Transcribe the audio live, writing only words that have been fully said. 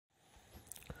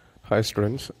Hi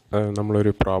students,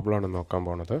 നമ്മളൊരു പ്രോബ്ലമാണ് നോക്കാൻ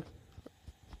പോണത്.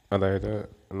 അതായത്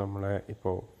നമ്മളെ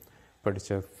ഇപ്പോൾ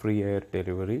പഠിച്ച ഫ്രീ എയർ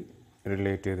ഡെലിവറി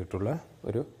റിലേറ്റ് ചെയ്തിട്ടുള്ള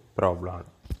ഒരു പ്രോബ്ലമാണ്.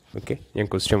 ഓക്കെ, ഞാൻ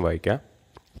ക്വസ്റ്റ്യൻ വായിക്കാം.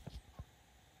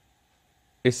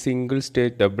 A single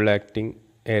stage double acting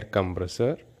air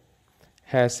compressor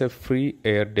has a free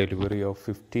air delivery of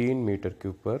 15 meter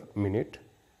cube per minute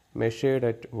measured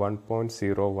at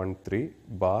 1.013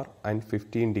 bar and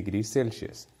 15 degrees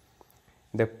Celsius.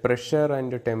 The pressure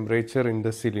and temperature in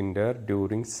the cylinder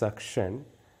during suction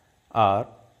are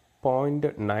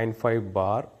 0.95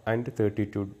 bar and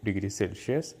 32 degrees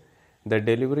Celsius. The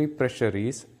delivery pressure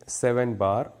is 7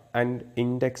 bar and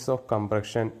index of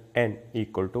compression N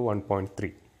equal to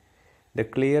 1.3. The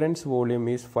clearance volume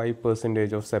is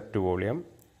 5% of sept volume.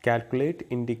 Calculate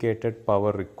indicated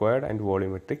power required and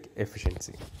volumetric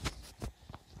efficiency.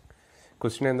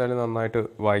 Question എന്തായാലും നന്നായിട്ട്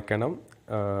വായിക്കണം.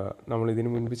 നമ്മൾ ഇതിനു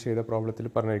മുൻപ് ചെയ്ത പ്രോബ്ലത്തിൽ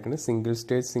പറഞ്ഞിരിക്കുന്നത് single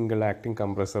stage single acting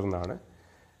compressor എന്നാണ്.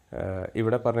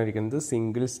 ഇവിടെ പറഞ്ഞിരിക്കുന്നത്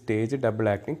single stage double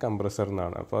acting compressor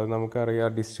എന്നാണ്. അപ്പോൾ അത്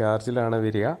നമുക്കറിയാം ഡിസ്ചാർജിലാണ്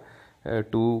വരിക.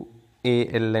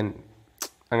 2ALN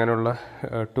അങ്ങനെയുള്ള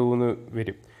 2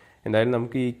 വരും. എന്തായാലും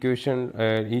നമുക്ക് ഈ ഇക്വേഷൻ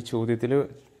ഈ ചോദ്യത്തിൽ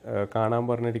കാണാൻ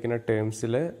പറഞ്ഞിരിക്കുന്ന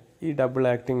ടേംസിൽ ഈ ഡബിൾ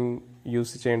ആക്ടിംഗ്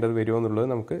യൂസ് ചെയ്യേണ്ടത് വരുമോ എന്നുള്ളത്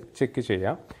നമുക്ക് ചെക്ക്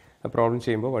ചെയ്യാം. പ്രോബ്ലം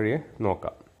ചെയ്യുമ്പോൾ വഴിയെ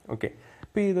നോക്കാം. ഓക്കെ,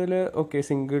 അപ്പോൾ ഇതിൽ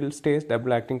single stage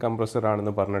double acting compressor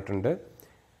ആണെന്ന് പറഞ്ഞിട്ടുണ്ട്.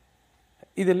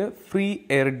 ഇതിൽ free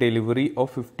air delivery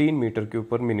of 15 metre cube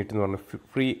per minute എന്ന് പറഞ്ഞാൽ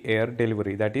free air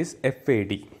delivery, that is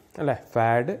FAD അല്ലേ.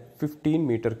 Fad 15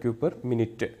 metre cube per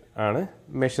minute ആണ്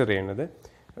മെഷർ ചെയ്യുന്നത്.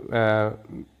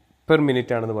 പെർ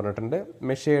മിനിറ്റ് ആണെന്ന് പറഞ്ഞിട്ടുണ്ട്.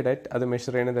 മെഷേർഡ് അറ്റ്, അത്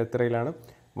മെഷർ ചെയ്യുന്നത് എത്രയിലാണ്?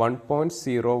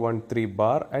 1.013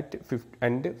 ബാർ അറ്റ്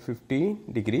 15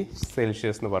 ഡിഗ്രി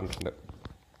സെൽഷ്യസ് എന്ന് പറഞ്ഞിട്ടുണ്ട്.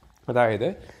 അതായത്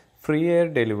ഫ്രീ എയർ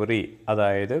ഡെലിവറി,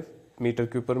 അതായത് metre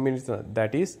cube per minute,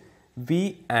 that is V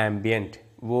ambient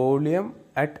volume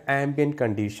at ambient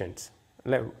conditions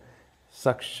അല്ലെ.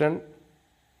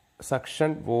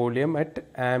 Suction volume at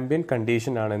ambient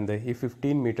condition ആണ് എന്ത് ഈ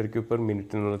 15 മീറ്റർ ക്യൂബ് പെർ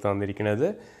മിനിറ്റ് എന്നുള്ളത് തന്നിരിക്കുന്നത്.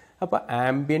 അപ്പോൾ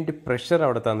ആംബിയൻറ്റ് പ്രഷർ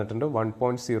അവിടെ തന്നിട്ടുണ്ട്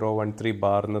 1.013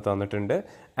 ബാർ എന്ന് തന്നിട്ടുണ്ട്.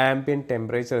 ആംബിയൻറ്റ്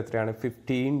ടെമ്പറേച്ചർ എത്രയാണ്?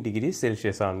 15 ഡിഗ്രി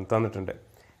സെൽഷ്യസ് ആണ് തന്നിട്ടുണ്ട്.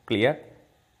 Clear?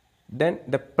 Then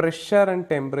the pressure and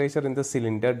temperature in the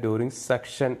cylinder during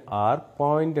suction are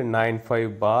 0.95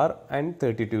 bar and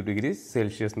 32 degrees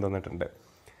Celsius എന്ന് തന്നിട്ടുണ്ട്.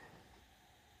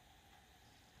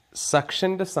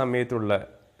 സക്ഷൻ്റെ സമയത്തുള്ള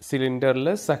സിലിണ്ടറിൽ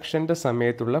സക്ഷൻ്റെ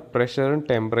സമയത്തുള്ള പ്രഷറും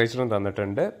ടെമ്പറേച്ചറും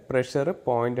തന്നിട്ടുണ്ട്. പ്രഷർ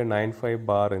 0.95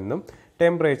 ബാർ എന്നും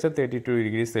ടെമ്പറേച്ചർ 32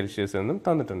 ഡിഗ്രി സെൽഷ്യസ് എന്നും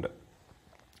തന്നിട്ടുണ്ട്.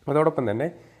 അതോടൊപ്പം തന്നെ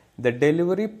the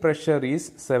delivery pressure is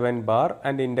 7 bar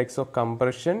and index of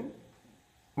compression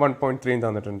 1.3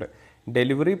 തന്നിട്ടുണ്ട്.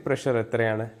 ഡെലിവറി പ്രഷർ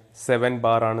എത്രയാണ്? 7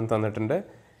 ബാർ ആണെന്ന് തന്നിട്ടുണ്ട്.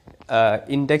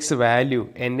 ഇൻഡെക്സ് വാല്യൂ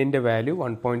എന്നിൻ്റെ വാല്യൂ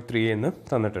 1.3 എന്ന്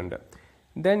തന്നിട്ടുണ്ട്.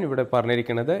 ദെൻ ഇവിടെ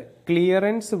പറഞ്ഞിരിക്കുന്നത്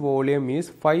clearance volume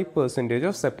is 5%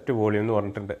 of Sept volume എന്ന്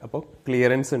പറഞ്ഞിട്ടുണ്ട്. അപ്പോൾ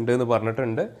ക്ലിയറൻസ് ഉണ്ട് എന്ന്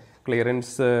പറഞ്ഞിട്ടുണ്ട്.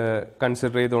 ക്ലിയറൻസ്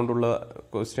കൺസിഡർ ചെയ്തുകൊണ്ടുള്ള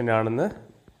ക്വസ്റ്റ്യൻ ആണെന്ന്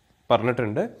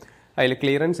പറഞ്ഞിട്ടുണ്ട്. അതിൽ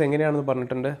ക്ലിയറൻസ് എങ്ങനെയാണെന്ന്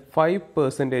പറഞ്ഞിട്ടുണ്ട്?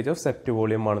 5% ഓഫ് സെപ്റ്റ്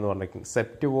വോളിയം ആണെന്ന് പറഞ്ഞിരിക്കുന്നത്.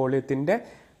 സെപ്റ്റ് വോളിയത്തിൻ്റെ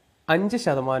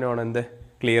 5% എന്ത്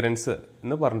ക്ലിയറൻസ്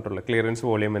എന്ന് പറഞ്ഞിട്ടുള്ളത്, ക്ലിയറൻസ്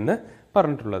വോളിയം എന്ന്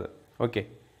പറഞ്ഞിട്ടുള്ളത്. ഓക്കെ,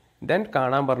 ദെൻ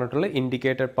കാണാൻ പറഞ്ഞിട്ടുള്ള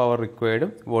ഇൻഡിക്കേറ്റഡ് പവർ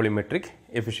റിക്വയർഡും വോളിമെട്രിക്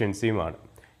എഫിഷ്യൻസിയുമാണ്.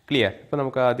 ക്ലിയർ? അപ്പോൾ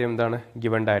നമുക്ക് ആദ്യം എന്താണ്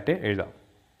ഗിവൺ ഡാറ്റ എഴുതാം.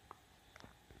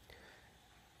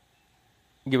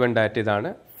 ഗിവൺ ഡാറ്റ ഇതാണ്.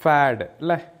 ഫാഡ്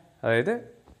അല്ലേ, അതായത്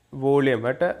volume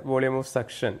volume of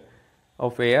suction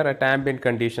of air at ambient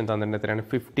condition തന്നിട്ടുണ്ട്. എത്രയാണ്?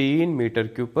 15 മീറ്റർ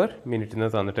ക്യൂബ് പെർ മിനിറ്റ്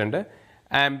എന്ന് തന്നിട്ടുണ്ട്.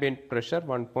 ആംബിയൻറ്റ് പ്രഷർ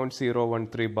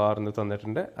 1.013 ബാർ എന്ന്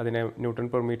തന്നിട്ടുണ്ട്. അതിനെ ന്യൂട്ടൺ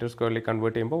പെർ മീറ്റർ സ്ക്വയറിലേക്ക്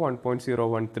കൺവേർട്ട് ചെയ്യുമ്പോൾ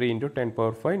 1.013 ×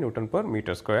 10⁵ newton per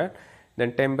metre square. Then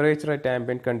temperature at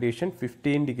ambient condition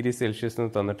 15 degree Celsius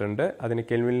എന്ന് തന്നിട്ടുണ്ട്. അതിനെ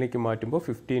കെൽവിനിലേക്ക് മാറ്റുമ്പോൾ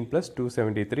 15 +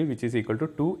 273 which is equal to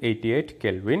 288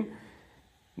 kelvin.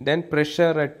 Then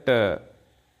pressure at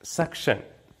suction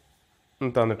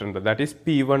തന്നിട്ടുണ്ട്, ദാറ്റ് ഈസ്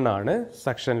P1 ആണ്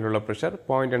സക്ഷനിലുള്ള പ്രഷർ.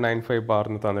 0.95 ബാർ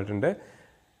എന്ന് തന്നിട്ടുണ്ട്.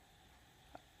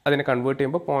 അതിനെ കൺവേർട്ട്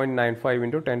ചെയ്യുമ്പോൾ 0.95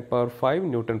 × 10⁵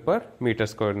 ന്യൂട്ടൺ പെർ മീറ്റർ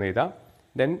സ്ക്വയർ എന്ന് എഴുതാം.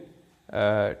 Then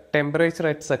temperature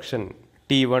at section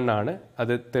T1 ആണ്,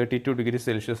 അത് 32 ഡിഗ്രി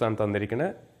സെൽഷ്യസ് ആണ്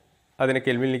തന്നിരിക്കുന്നത്. അതിനെ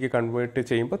കെൽവിനിലേക്ക് കൺവേർട്ട്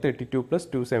ചെയ്യുമ്പോൾ 32 +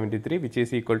 273 which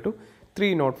is equal to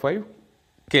 305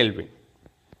 kelvin.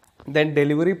 Then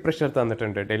delivery pressure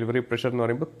തന്നിട്ടുണ്ട്. ഡെലിവറി പ്രഷർ എന്ന്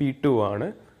പറയുമ്പോൾ P2 ആണ്.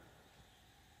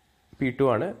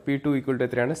 P2 ഈക്വൽ ടു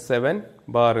എത്രയാണ്? 7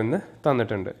 ബാർ എന്ന്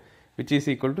തന്നിട്ടുണ്ട്, which is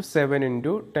equal to 7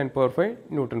 × 10⁵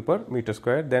 Newton per meter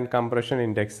square. Then compression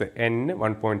index N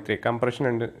 1.3. Compression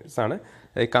index ആണ്,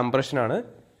 കംപ്രഷൻ ആണ്.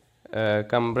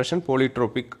 കംപ്രഷൻ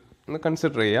പോളിട്രോപ്പിക് എന്ന്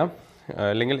കൺസിഡർ ചെയ്യാം,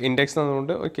 അല്ലെങ്കിൽ ഇൻഡെക്സ്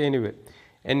തന്നുകൊണ്ട് ഓക്കെ. Anyway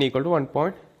N =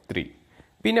 1.3.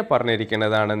 പിന്നെ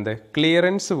പറഞ്ഞിരിക്കുന്നതാണ് എന്ത്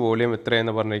ക്ലിയറൻസ് വോളിയം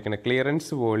എത്രയെന്ന് പറഞ്ഞിരിക്കുന്നത്.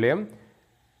 Clearance volume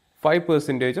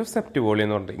 5% of Sept volume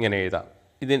എന്ന് പറഞ്ഞിട്ട് ഇങ്ങനെ എഴുതാം.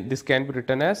 This can be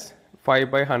written as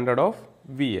 5/100 of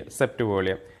V S Sept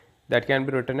volume. That can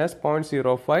be written as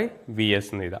 0.05 V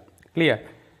S എന്ന് എഴുതാം. ക്ലിയർ?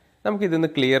 നമുക്ക് ഇതിന്ന്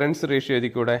ക്ലിയറൻസ് റേഷ്യോ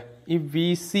എഴുതിക്കൂടെ? ഈ V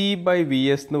C by V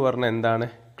S എന്ന് പറഞ്ഞാൽ എന്താണ്?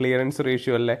 ക്ലിയറൻസ്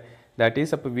റേഷ്യോ അല്ലേ? ദാറ്റ്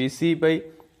ഈസ് അപ്പോൾ വി സി ബൈ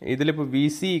ഇതിലിപ്പോൾ V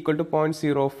C equal to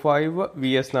 0.05 V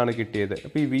S എന്നാണ് കിട്ടിയത്.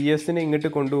 അപ്പോൾ ഈ വി എസിനെ ഇങ്ങോട്ട്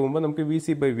കൊണ്ടുപോകുമ്പോൾ നമുക്ക് V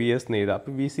C by V S എന്ന് എഴുതാം.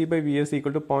 അപ്പോൾ V C by V S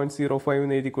equal to 0.05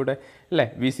 എന്ന് എഴുതിക്കൂടെ അല്ലേ?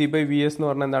 V C by V S എന്ന്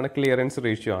പറഞ്ഞാൽ എന്താണ്? ക്ലിയറൻസ്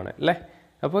റേഷ്യോ ആണ് അല്ലേ?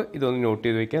 അപ്പോൾ ഇതൊന്ന് നോട്ട്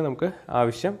ചെയ്ത് വയ്ക്കാൻ നമുക്ക്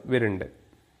ആവശ്യം വരുന്നുണ്ട്.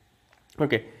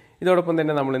 ഓക്കെ, ഇതോടൊപ്പം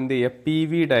തന്നെ നമ്മൾ എന്ത് ചെയ്യുക? പി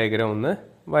വി ഡയഗ്രാം ഒന്ന്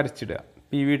വരച്ചിടുക.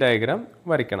 പി വി ഡയഗ്രാം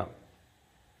വരയ്ക്കണം.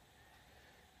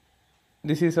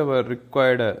 This is our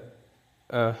required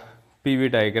P V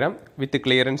diagram with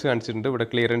clearance കാണിച്ചിട്ടുണ്ട്. ഇവിടെ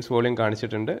ക്ലിയറൻസ് വോളിയം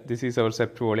കാണിച്ചിട്ടുണ്ട്. This is our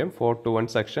Sept volume. 4 to 1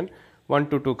 section, 1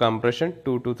 to 2 compression,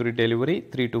 2 to 3 delivery,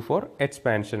 3 to 4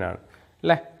 expansion ആണ്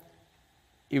അല്ലേ?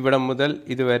 ഇവിടെ മുതൽ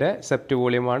ഇതുവരെ സെപ്റ്റ്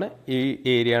വോളിയമാണ്. ഈ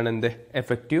ഏരിയ ആണ് എന്ത്?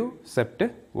 Effective Sept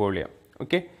volume.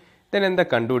 Okay, then എന്താ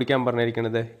കണ്ടുപിടിക്കാൻ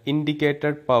പറഞ്ഞിരിക്കുന്നത്?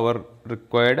 Indicated power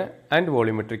required and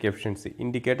volumetric efficiency.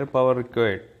 Indicated power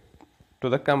required to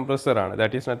the compressor ആണ്.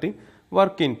 That is nothing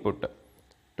work input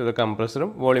to the കംപ്രസറും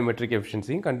volumetric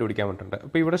എഫിഷ്യൻസിയും കണ്ടുപിടിക്കാൻ പറ്റുന്നുണ്ട്.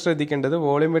 അപ്പോൾ ഇവിടെ ശ്രദ്ധിക്കേണ്ടത്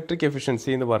വോളിയോമെട്രിക് എഫിഷ്യൻസി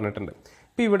എന്ന് പറഞ്ഞിട്ടുണ്ട്.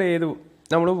 ഇപ്പോൾ ഇവിടെ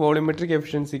നമ്മൾ വോളിയോമെട്രിക്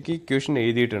എഫിഷ്യൻസിക്ക് ഇക്വേഷൻ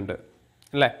എഴുതിയിട്ടുണ്ട്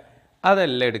അല്ലേ?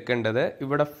 അതല്ല എടുക്കേണ്ടത്.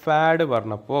 ഇവിടെ ഫാഡ്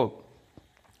പറഞ്ഞപ്പോൾ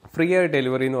ഫ്രീ എയർ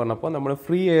ഡെലിവറി എന്ന് പറഞ്ഞപ്പോൾ നമ്മൾ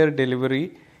ഫ്രീ എയർ ഡെലിവറി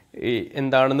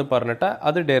എന്താണെന്ന് പറഞ്ഞിട്ട്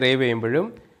അത് ഡെറൈവ് ചെയ്യുമ്പോഴും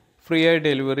ഫ്രീ എയർ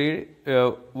ഡെലിവറി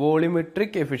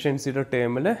വോളിയോമെട്രിക് എഫിഷ്യൻസിയുടെ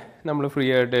ടേമിൽ നമ്മൾ ഫ്രീ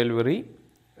എയർ ഡെലിവറി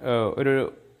ഒരു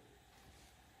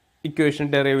ഇക്വേഷൻ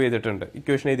ഡെറൈവ് ചെയ്തിട്ടുണ്ട്,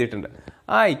 ഇക്വേഷൻ എഴുതിയിട്ടുണ്ട്.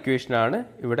 ആ ഇക്വേഷനാണ്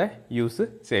ഇവിടെ യൂസ്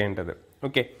ചെയ്യേണ്ടത്.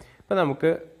 ഓക്കെ, അപ്പോൾ നമുക്ക്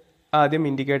ആദ്യം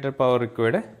ഇൻഡിക്കേറ്റർ പവർ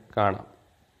റിക്വയർഡ് കാണാം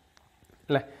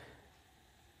അല്ലേ?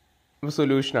 അപ്പോൾ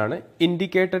സൊല്യൂഷനാണ്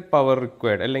ഇൻഡിക്കേറ്റഡ് പവർ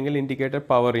റിക്വയർഡ് അല്ലെങ്കിൽ ഇൻഡിക്കേറ്റഡ്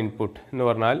പവർ ഇൻപുട്ട് എന്ന്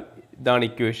പറഞ്ഞാൽ ഇതാണ്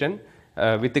ഇക്വേഷൻ.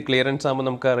 വിത്ത് ക്ലിയറൻസ് ആകുമ്പോൾ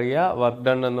നമുക്കറിയാം വർക്ക്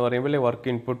ഡൺ എന്ന് പറയുമ്പോൾ work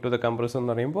input to the compressor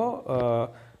എന്ന് പറയുമ്പോൾ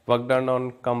work done on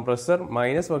compressor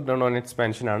minus work done on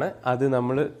expansion ആണ്. അത്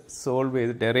നമ്മൾ സോൾവ്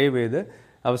ചെയ്ത് ഡെറൈവ് ചെയ്ത്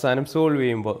അവസാനം സോൾവ്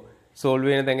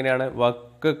ചെയ്യുന്നത് എങ്ങനെയാണ്?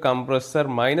 Work compressor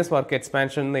minus work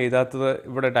expansion എന്ന് എഴുതാത്തത്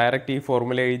ഇവിടെ ഡയറക്റ്റ് ഈ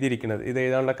ഫോർമുല എഴുതിയിരിക്കുന്നത്. ഇത്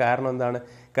എഴുതാനുള്ള കാരണം എന്താണ്?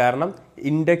 കാരണം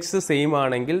ഇൻഡെക്സ് സെയിം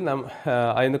ആണെങ്കിൽ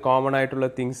അതിന് കോമൺ ആയിട്ടുള്ള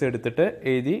തിങ്സ് എടുത്തിട്ട്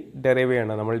എഴുതി ഡെറൈവ്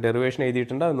ചെയ്യണം. നമ്മൾ ഡെറിവേഷൻ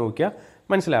എഴുതിയിട്ടുണ്ട്, അത് നോക്കിയാൽ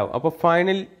മനസ്സിലാവും. അപ്പോൾ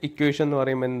ഫൈനൽ ഇക്വേഷൻ എന്ന്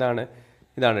പറയുമ്പോൾ എന്താണ്?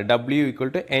 ഇതാണ് W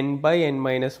equal to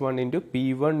n/n-1 into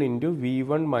P1 into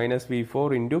V1 minus V4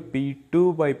 into P2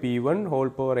 by P1 whole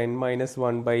power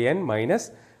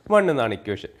n-1/n-1 എന്നാണ്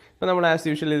ഇക്വേഷൻ. ഇപ്പോൾ നമ്മൾ ആസ്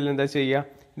യൂഷ്വൽ ഇതിൽ എന്താ ചെയ്യുക?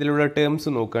 ഇതിലുള്ള ടേംസ്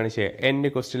നോക്കുകയാണ് ചെയ്യുക. n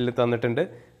ക്വസ്റ്റ്യനിൽ തന്നിട്ടുണ്ട്,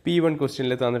 P1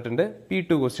 ക്വസ്റ്റ്യനിൽ തന്നിട്ടുണ്ട്,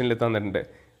 P2 ക്വസ്റ്റ്യനിൽ തന്നിട്ടുണ്ട്.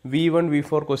 V1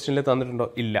 V4 ക്വസ്റ്റ്യനിൽ തന്നിട്ടുണ്ടോ?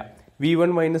 ഇല്ല.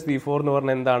 V1 മൈനസ് V4 എന്ന്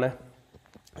പറഞ്ഞാൽ എന്താണ്?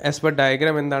 ആസ് പെർ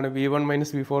ഡയഗ്രാം എന്താണ്? V1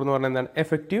 മൈനസ് V4 എന്ന് പറഞ്ഞാൽ എന്താണ്?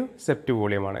 എഫക്റ്റീവ് സെപ്റ്റ്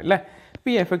വോളിയം ആണ് അല്ലേ?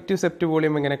 അപ്പോൾ ഈ എഫക്റ്റീവ് സെപ്റ്റ്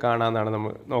വോളിയം എങ്ങനെ കാണാമെന്നാണ്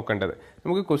നമ്മൾ നോക്കേണ്ടത്.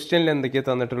 നമുക്ക് ക്വസ്റ്റ്യനിൽ എന്തൊക്കെയാണ്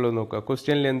തന്നിട്ടുള്ളത് നോക്കുക.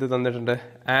 ക്വസ്റ്റ്യനിൽ എന്ത് തന്നിട്ടുണ്ട്?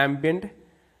 ആംബിയൻറ്റ്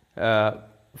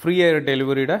ഫ്രീ എയർ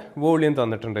ഡെലിവറിയുടെ വോളിയം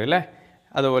തന്നിട്ടുണ്ട് അല്ലേ?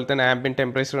 അതുപോലെ തന്നെ ആംബിയൻറ്റ്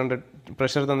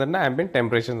പ്രഷർ തന്നിട്ടുണ്ട്, ആംബിയൻറ്റ്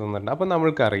ടെമ്പറേച്ചർ തന്നിട്ടുണ്ട്. അപ്പോൾ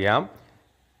നമ്മൾക്കറിയാം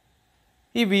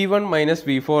ഈ V1 മൈനസ്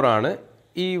V4 ആണ്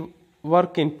ഈ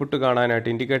വർക്ക് ഇൻപുട്ട് കാണാനായിട്ട്,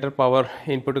 ഇൻഡിക്കേറ്റർ പവർ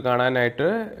ഇൻപുട്ട് കാണാനായിട്ട്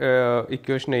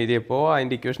ഇക്വേഷൻ എഴുതിയപ്പോൾ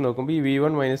അതിൻ്റെ ഇക്വേഷൻ നോക്കുമ്പോൾ ഈ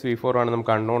V1 മൈനസ് V4 ആണ്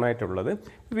നമുക്ക് അൺനോൺ ആയിട്ടുള്ളത്.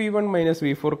 V1 മൈനസ്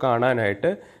V4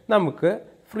 കാണാനായിട്ട് നമുക്ക്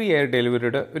ഫ്രീ എയർ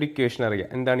ഡെലിവറിയുടെ ഒരു ഇക്വേഷൻ അറിയാം.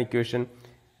 എന്താണ് equation?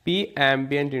 P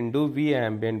ambient into V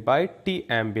ambient by T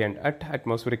ambient at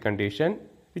atmospheric condition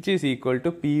which is equal to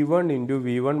P1 into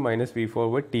V1 minus V4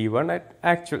 by T1 at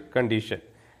actual condition.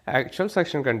 Actual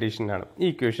section condition ആണ് ഈ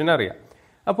equation അറിയാം.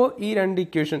 അപ്പോൾ ഈ രണ്ട്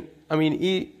equation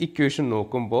ഈ equation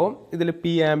നോക്കുമ്പോൾ ഇതിൽ P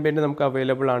ambient നമുക്ക്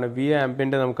അവൈലബിൾ ആണ്, V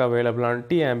ആംബിയൻ്റ് നമുക്ക് അവൈലബിൾ ആണ്,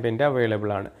 T ആംബിയൻ്റ് അവൈലബിൾ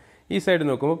ആണ്. ഈ സൈഡ്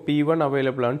നോക്കുമ്പോൾ P1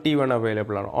 അവൈലബിൾ ആണ്, T1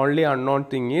 അവൈലബിൾ ആണ്. Only unknown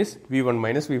thing is V1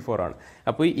 minus V4 ആണ്.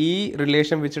 അപ്പോൾ ഈ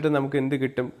റിലേഷൻ വെച്ചിട്ട് നമുക്ക് എന്ത്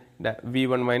കിട്ടും?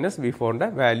 V1 മൈനസ് V4ൻ്റെ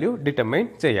വാല്യൂ ഡിറ്റർമൈൻ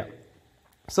ചെയ്യാം.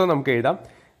 സോ നമുക്ക് എഴുതാം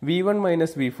V1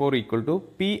 minus V4 equal to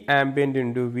P ambient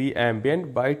into V ambient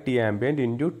by T ambient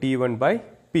into T1 by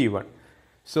P1.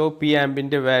 So P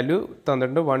ambient value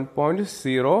തന്നിട്ടുണ്ട്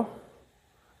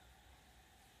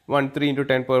 1.013 into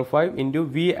 10 power 5 into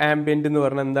V ambient എന്ന്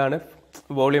പറഞ്ഞാൽ എന്താണ്?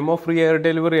 Volume of free air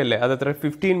delivery അല്ലേ? അതത്ര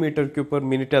 15 metre cube per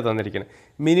മിനിറ്റാണ് തന്നിരിക്കുന്നത്.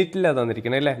 മിനിറ്റിലാണ്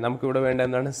തന്നിരിക്കുന്നത് അല്ലേ? നമുക്കിവിടെ വേണ്ട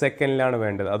എന്താണ്? സെക്കൻഡിലാണ്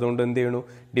വേണ്ടത്. അതുകൊണ്ട് എന്ത് ചെയ്യണം?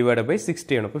 ഡിവൈഡ് ബൈ 60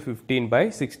 ചെയ്യണം. അപ്പോൾ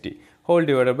 15/60 whole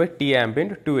divided by T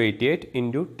ambient 288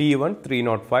 into T1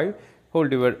 305 whole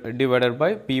divided by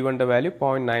P1 ന്റെ വാല്യൂ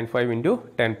 0.95 into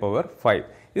 10 power 5.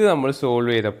 ഇത് നമ്മൾ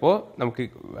സോൾവ് ചെയ്തപ്പോൾ നമുക്ക്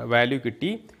വാല്യൂ കിട്ടി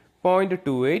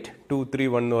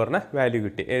 0.28231 എന്ന് പറഞ്ഞ വാല്യൂ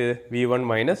കിട്ടി. V1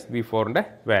 minus V4ൻ്റെ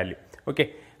value. ഓക്കെ,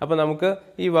 അപ്പോൾ നമുക്ക്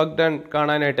ഈ വർക്ക് ഡൺ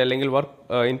കാണാനായിട്ട് അല്ലെങ്കിൽ വർക്ക്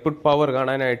ഇൻപുട്ട് പവർ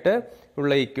കാണാനായിട്ട്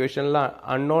ഉള്ള ഇക്വേഷനിൽ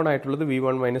അൺനോൺ ആയിട്ടുള്ളത്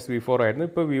V1 മൈനസ് V4 ആയിരുന്നു.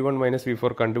 ഇപ്പോൾ V1 മൈനസ്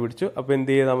V4 കണ്ടുപിടിച്ചു. അപ്പോൾ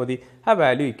എന്ത് ചെയ്താൽ മതി? ആ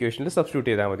വാല്യൂ ഇക്വേഷനിൽ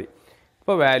സബ്സ്റ്റിറ്റ്യൂട്ട് ചെയ്താൽ മതി.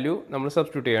 അപ്പോൾ വാല്യൂ നമ്മൾ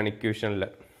സബ്സ്റ്റിറ്റ്യൂട്ട് ചെയ്യുകയാണ് ഇക്വേഷനിൽ.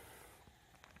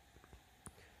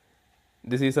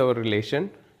 This is our relation.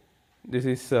 This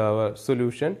is our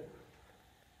solution.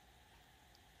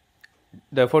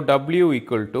 Therefore, W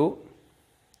equal to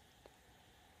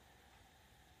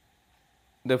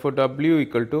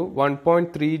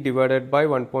 1.3 divided by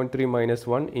 1.3 minus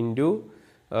 1 into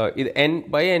ഇത് n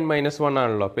by n minus 1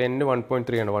 ആണല്ലോ. അപ്പോൾ n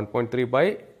 1.3 ആണ്. 1.3 by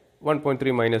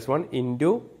 1.3 minus 1 into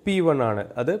P1 ആണ്.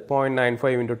 അത്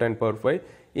 0.95 into 10 power 5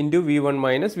 into V1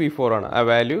 minus V4 ആണ്. ആ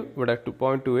value ഇവിടെ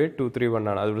 2.28231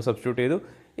 ആണ്. അതിവിടെ സബ്സ്റ്റിറ്റ്യൂട്ട് ചെയ്തു.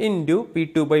 into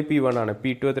P2 by P1 ആണ്.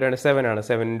 P2 എത്രയാണ്? 7 ആണ്.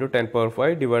 7 into 10 power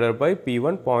 5 divided by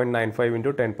P1 0.95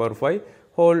 into 10 power 5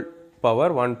 whole power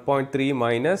 1.3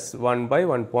 minus 1 by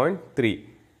 1.3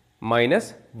 minus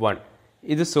 1.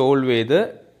 ഇത് സോൾവ് ചെയ്ത്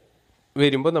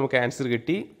വരുമ്പോൾ നമുക്ക് ആൻസർ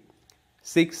കിട്ടി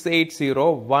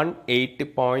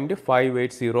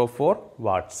 6801.5804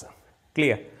 വാട്ട്സ്.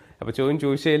 ക്ലിയർ? അപ്പോൾ ചോദ്യം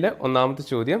ചോദിച്ചതിൽ ഒന്നാമത്തെ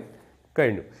ചോദ്യം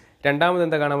കഴിഞ്ഞു. രണ്ടാമത്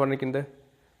എന്താ കാണാൻ പറഞ്ഞിരിക്കുന്നത്?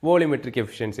 വോളിമെട്രിക്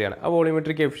എഫിഷ്യൻസിയാണ്. ആ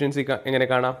വോളിമെട്രിക് എഫിഷ്യൻസി എങ്ങനെ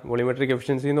കാണാം? വോളിമെട്രിക്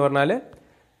എഫിഷ്യൻസി എന്ന് പറഞ്ഞാൽ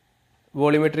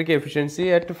volumetric efficiency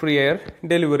at free air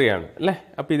delivery ആണ് അല്ലേ?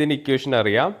 അപ്പോൾ ഇതിൻ്റെ ഇക്വേഷൻ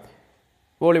അറിയാം.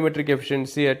 Volumetric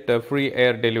efficiency at free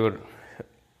air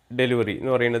delivery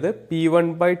എന്ന് പറയുന്നത് P1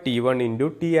 by T1 into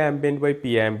T ambient by P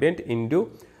ambient into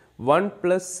 1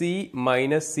 plus C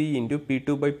minus C into P2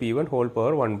 by P1 whole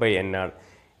power 1 by N ആണ്.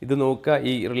 ഇത് നോക്കുക,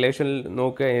 ഈ റിലേഷനിൽ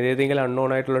നോക്കുക, ഏതെങ്കിലും അൺനോൺ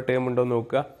ആയിട്ടുള്ള ടേം ഉണ്ടോ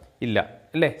നോക്കുക. ഇല്ല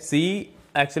അല്ലേ? സി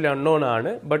ആക്ച്വലി അൺനോൺ ആണ്.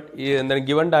 ബട്ട് എന്താണ്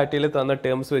ഗിവൺ ഡാറ്റയിൽ തന്ന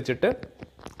ടേംസ് വെച്ചിട്ട്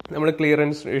നമ്മൾ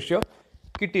ക്ലിയറൻസ് റേഷ്യോ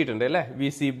കിട്ടിയിട്ടുണ്ട് അല്ലേ?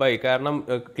 VC by, കാരണം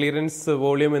ക്ലിയറൻസ്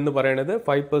വോളിയം എന്ന് പറയുന്നത്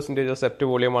 5% ഓഫ് സെപ്റ്റ്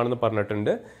വോളിയം ആണെന്ന്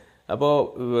പറഞ്ഞിട്ടുണ്ട്. അപ്പോൾ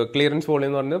ക്ലിയറൻസ് വോളിയം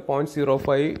എന്ന് പറയുന്നത്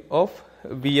 0.05 ഓഫ്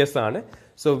VS ആണ്.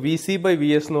 സോ VC by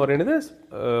VS എന്ന് പറയുന്നത്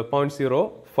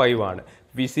 0.05 ആണ്.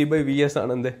 VC by VS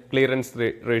ആണ് എന്ത്? Clearance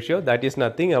ratio. That is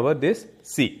nothing our this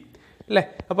C അല്ലേ?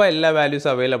 അപ്പോൾ എല്ലാ വാല്യൂസ്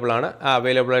അവൈലബിൾ ആണ്. ആ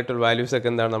അവൈലബിൾ ആയിട്ടുള്ള വാല്യൂസ് ഒക്കെ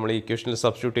എന്താണ്? നമ്മൾ ഈ ഇക്വേഷനിൽ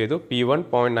സബ്സ്റ്റിറ്റ്യൂട്ട് ചെയ്തു. P1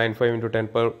 0.95 into 10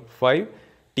 power 5,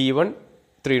 T1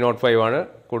 305 ആണ്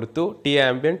കൊടുത്തു, T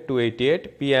ambient 288,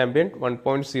 P ambient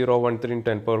 1.013 into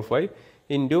 10 power 5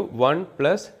 into 1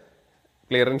 plus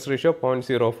clearance ratio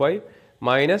 0.05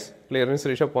 minus clearance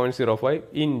ratio 0.05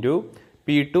 into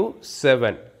P2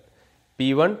 7,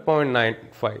 P1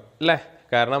 0.95 അല്ലേ?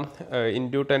 കാരണം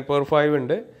ഇൻറ്റു 10 power 5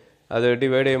 ഉണ്ട്, അത്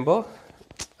ഡിവൈഡ് ചെയ്യുമ്പോൾ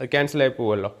ക്യാൻസൽ ആയി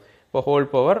പോവുമല്ലോ. അപ്പോൾ ഹോൾ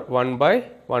പവർ 1 by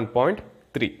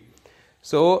 1.3.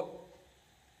 സോ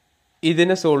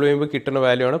ഇതിനെ സോൾവ് ചെയ്യുമ്പോൾ കിട്ടുന്ന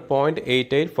വാല്യൂ ആണ്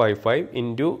 0.8855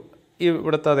 ഇൻറ്റു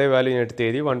ഇവിടുത്തെ അതേ വാല്യൂ ഞാൻ എടുത്ത്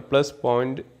എഴുതി 1 plus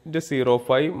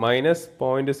 0.05 minus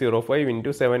 0.05 into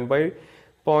 7 by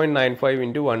 0.95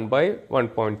 into 1 by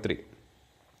 1.3.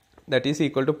 That is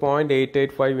equal to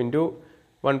 0.885 into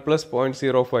 1 plus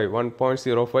 0.05,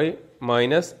 1.05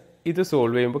 minus ഇത്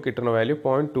സോൾവ് ചെയ്യുമ്പോൾ കിട്ടുന്ന വാല്യൂ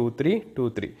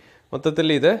 0.2323. മൊത്തത്തിൽ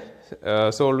ഇത്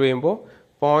സോൾവ് ചെയ്യുമ്പോൾ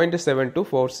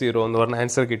 0.7240 എന്ന് പറഞ്ഞ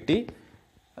ആൻസർ കിട്ടി.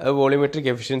 വോളിമെട്രിക്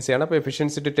എഫിഷ്യൻസിയാണ്. അപ്പോൾ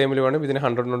എഫിഷ്യൻസിയുടെ ടൈമിൽ വേണം ഇതിനെ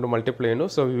 100 കൊണ്ട് മൾട്ടിപ്ലൈ ചെയ്യുന്നു.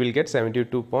 So we will get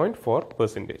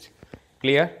 72.4%.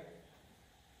 Clear?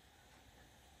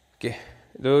 Okay,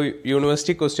 ഇത്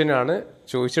യൂണിവേഴ്സിറ്റി ക്വസ്റ്റ്യൻ ആണ്,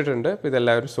 ചോദിച്ചിട്ടുണ്ട്. അപ്പോൾ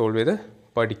ഇതെല്ലാവരും സോൾവ് ചെയ്ത്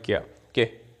പഠിക്കുക. ഓക്കെ.